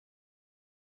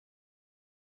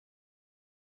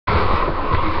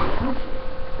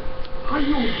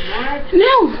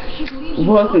No,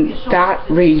 wasn't that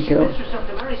really cool?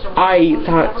 I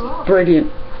thought it was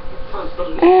brilliant.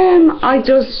 I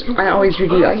always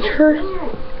really liked her.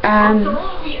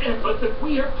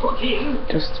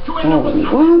 Just hold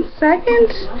 1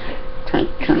 second. Turn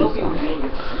this on.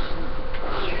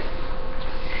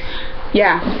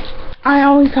 Yeah, I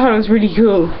always thought it was really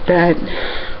cool that,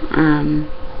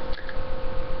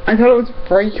 I thought it was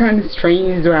very kind of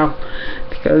strange as well,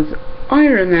 because I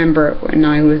remember when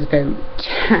I was about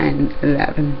 10,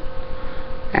 11,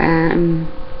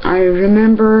 I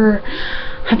remember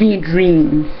having a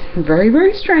dream, very,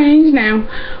 very strange now,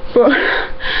 but,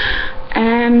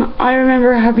 I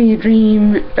remember having a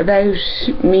dream about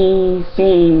me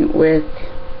singing with,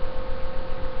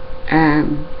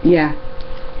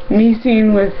 me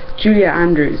singing with Julia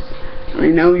Andrews. I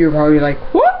know you're probably like,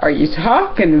 what are you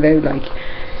talking about? Like,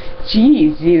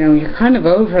 geez, you know, you're kind of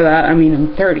old for that. I mean,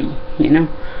 I'm 30, you know.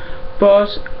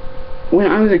 But when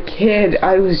I was a kid,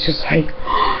 I was just like,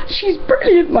 oh, she's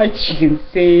brilliant. Like, she can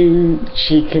sing,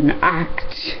 she can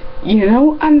act, you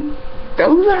know. And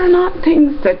those are not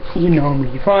things that you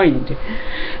normally find.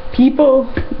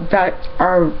 People that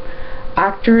are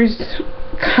actors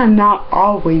cannot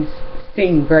always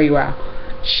sing very well.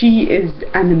 She is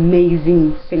an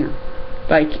amazing singer.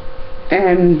 Like,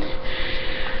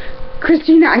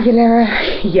 Christina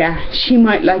Aguilera, yeah, she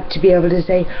might like to be able to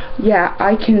say, yeah,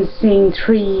 I can sing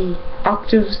 3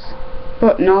 octaves,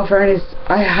 but in all fairness,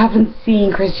 I haven't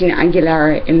seen Christina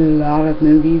Aguilera in a lot of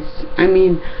movies. I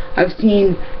mean, I've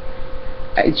seen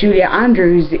Julia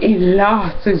Andrews in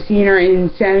lots. I've seen her in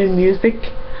Sound of Music.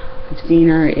 I've seen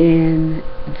her in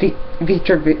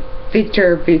Victor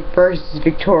versus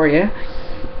Victoria.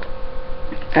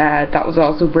 That was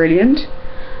also brilliant.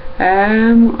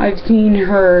 I've seen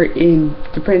her in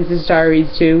The Princess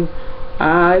Diaries too.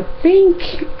 I think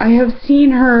I have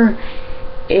seen her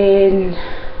in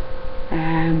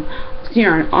I've seen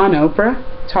her on Oprah,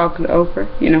 talking to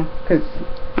Oprah, you know, because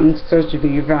I'm such a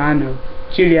big fan of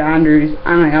Julia Andrews,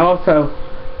 and I also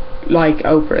like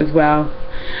Oprah as well.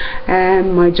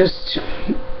 I just,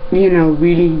 you know,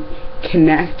 really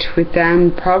connect with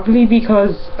them, probably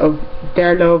because of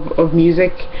their love of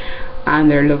music and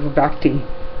their love of acting.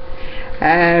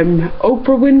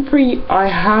 Oprah Winfrey,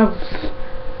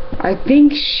 I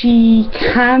think she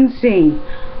can sing,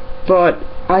 but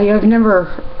I have never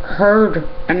heard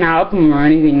an album or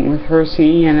anything with her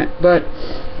singing in it. But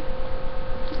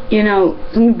you know,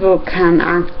 some people can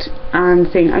act and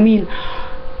sing. I mean,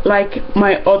 like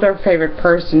my other favorite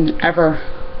person ever,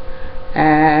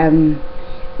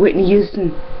 Whitney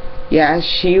Houston. Yeah,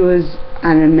 she was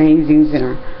an amazing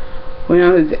singer. When I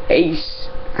was 8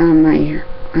 and I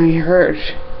heard,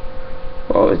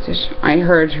 what was it? I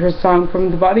heard her song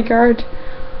from The Bodyguard.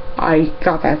 I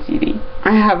got that CD.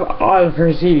 I have all of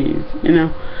her CDs, you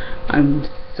know. I'm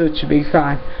such a big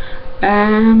fan.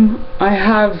 I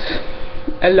have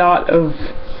a lot of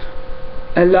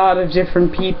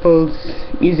different people's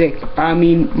music. I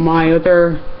mean, my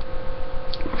other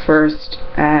first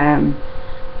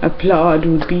applaud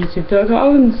would be to Phil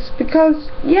Collins, because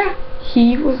yeah,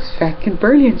 he was fucking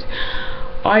brilliant.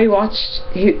 I watched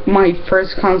my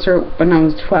first concert when I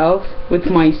was 12 with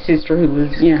my sister, who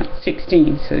was, you know,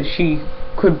 16, so she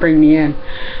could bring me in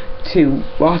to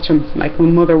watch him. Like, my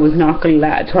mother was not going to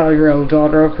let a 12-year-old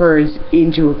daughter of hers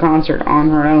into a concert on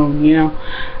her own, you know.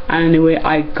 And anyway,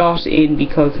 I got in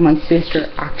because my sister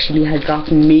actually had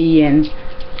gotten me in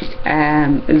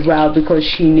as well, because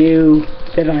she knew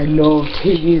that I loved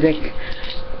his music.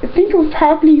 I think it was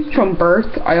probably from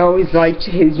birth. I always liked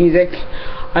his music.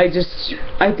 I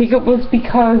think it was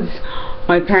because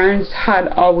my parents had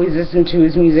always listened to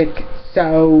his music,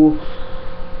 so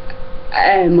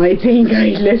I think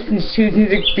I listened to his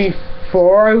music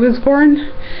before I was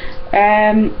born.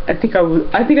 I think I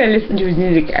listened to his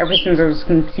music ever since I was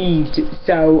conceived,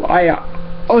 so I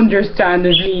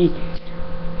understandably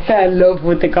fell in love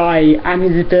with the guy and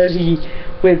his ability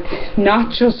with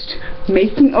not just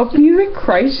making up music,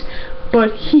 right,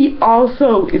 but he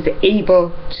also is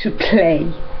able to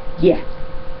play, yeah,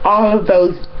 all of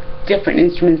those different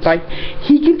instruments. Like,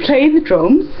 he can play the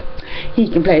drums, he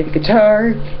can play the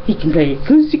guitar, he can play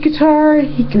acoustic guitar,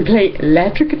 he can play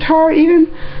electric guitar even.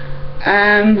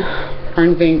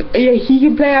 Trying to think. Yeah, he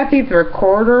can play, I think, the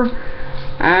recorder.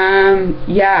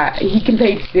 Yeah, he can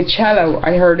play the cello,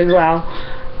 I heard as well.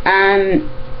 And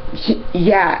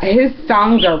yeah, his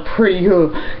songs are pretty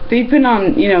cool. They've been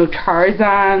on, you know,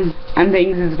 Tarzan and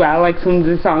things as well. Like, some of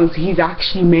the songs he's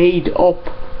actually made up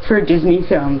for Disney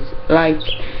films. Like,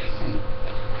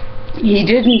 he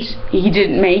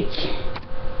didn't make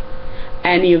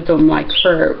any of them, like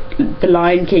for The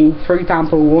Lion King, for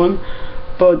example, one,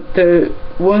 but the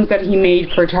ones that he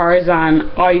made for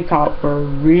Tarzan I thought were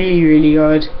really, really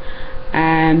good.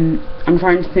 I'm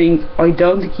trying to think. I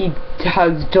don't think he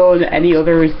has done any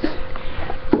others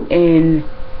in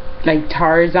like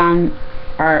Tarzan,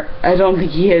 or I don't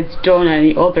think he has done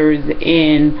any others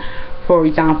in, for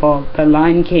example, The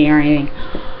Lion King or anything.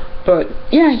 But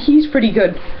yeah, he's pretty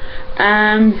good.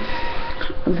 I'm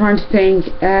trying to think.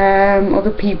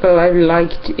 Other people I've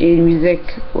liked in music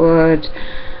would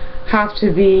have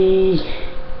to be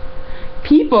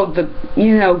people that,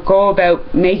 you know, go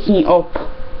about making up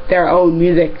their own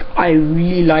music. I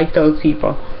really like those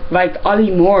people. Like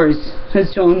Ollie Moores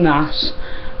has done that.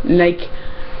 Like,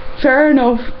 fair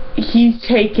enough, he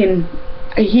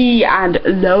and a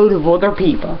load of other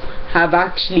people have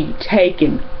actually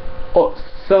taken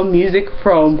some music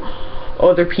from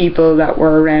other people that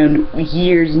were around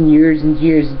years and years and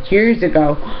years and years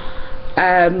ago,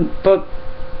 but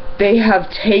they have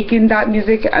taken that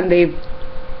music and they've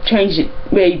changed it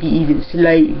maybe even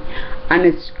slightly, and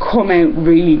it's come out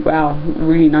really well,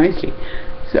 really nicely.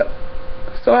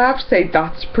 So I have to say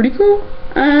that's pretty cool.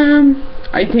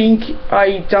 I think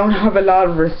I don't have a lot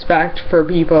of respect for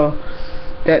people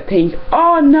that think,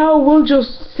 oh no, we'll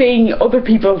just sing other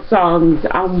people's songs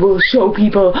and we'll show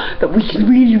people that we can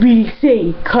really, really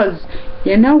sing, because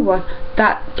you know what,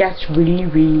 that gets really,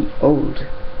 really old.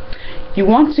 You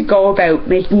want to go about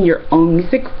making your own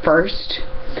music first.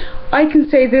 I can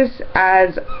say this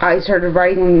as I started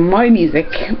writing my music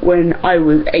when I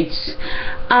was 8,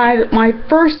 and my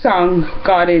first song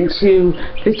got into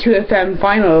the 2FM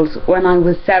finals when I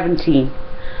was 17.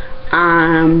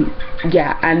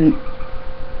 Yeah, and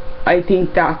I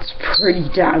think that's pretty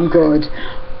damn good.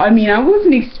 I mean, I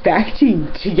wasn't expecting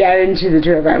to get into the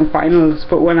 2FM finals,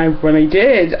 but when I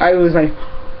did, I was like,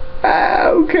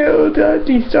 wow, cool,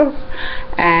 dodgy stuff.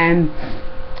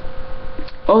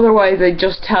 Otherwise, I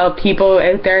just tell people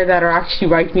out there that are actually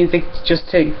writing music just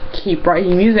to keep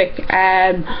writing music.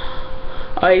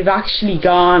 I've actually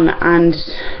gone and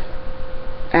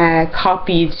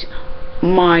copied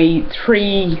my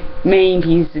 3 main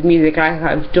pieces of music I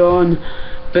have done,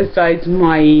 besides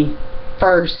my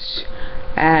first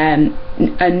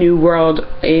A New World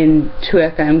in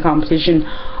 2FM competition.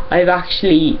 I've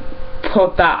actually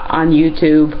put that on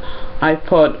YouTube. I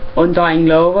put Undying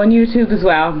Love on YouTube as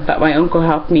well, that my uncle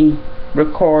helped me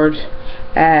record.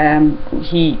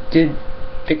 He did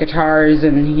the guitars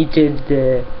and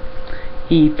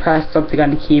he pressed something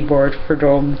on the keyboard for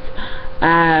drums.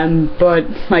 But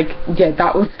like, yeah,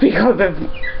 that was because of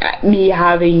me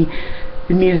having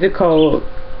the musical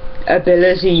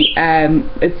ability.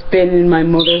 It's been in my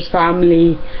mother's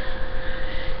family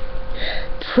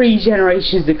 3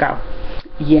 generations ago.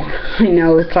 Yeah, I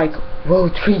know, it's like, whoa,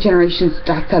 3 generations,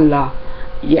 that's a lot.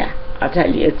 Yeah, I'll tell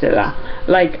you, it's a lot.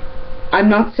 Like, I'm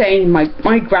not saying my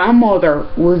grandmother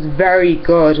was very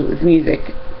good with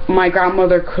music. My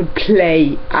grandmother could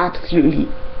play absolutely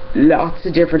lots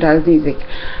of different types of music,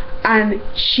 and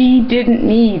she didn't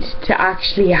need to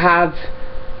actually have,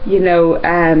 you know,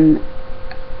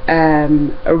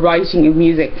 a writing of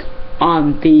music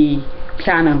on the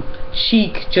piano. She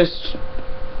could just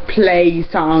play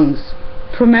songs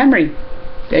from memory.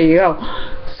 There you go.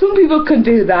 Some people can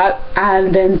do that,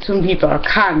 and then some people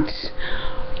can't.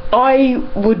 I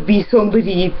would be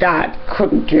somebody that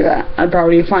couldn't do that. I'd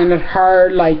probably find it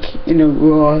hard, like, you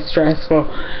know, stressful.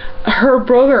 Her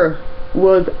brother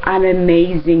was an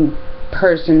amazing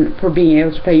person for being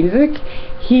able to play music.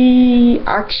 He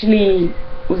actually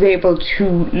was able to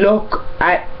look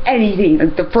at anything,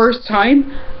 like the first time,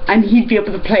 and he'd be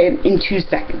able to play it in 2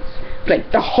 seconds,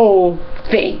 like the whole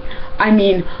thing. I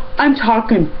mean, I'm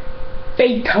talking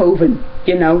Beethoven,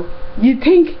 you know. You'd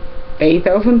think,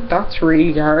 Beethoven, that's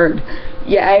really hard.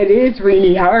 Yeah, it is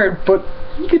really hard, but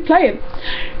he could play it,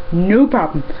 no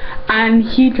problem. And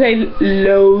he played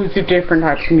loads of different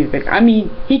types of music. I mean,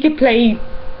 he could play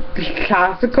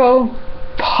classical,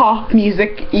 pop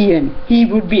music even. He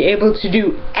would be able to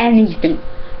do anything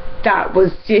that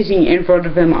was sitting in front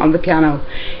of him on the piano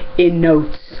in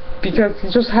notes, because he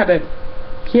just had a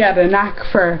knack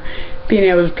for being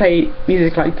able to play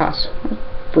music like that.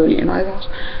 Brilliant, I thought.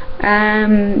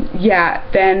 Yeah,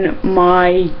 then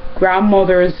my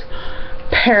grandmother's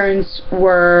parents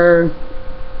were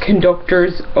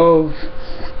conductors of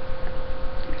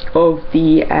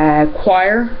the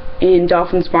choir in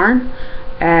Dolphin's Barn.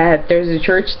 There's a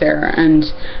church there,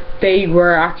 and they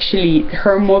were actually,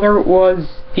 her mother was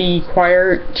the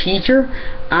choir teacher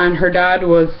and her dad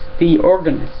was the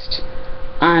organist,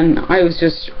 and I was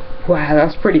just wow,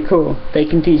 that's pretty cool, they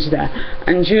can teach that.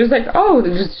 And she was like, oh, it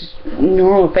was just a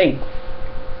normal thing.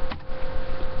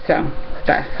 So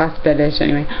that's about it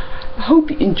anyway. I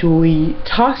hope you enjoy.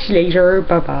 Talk to you later.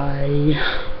 Bye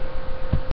bye.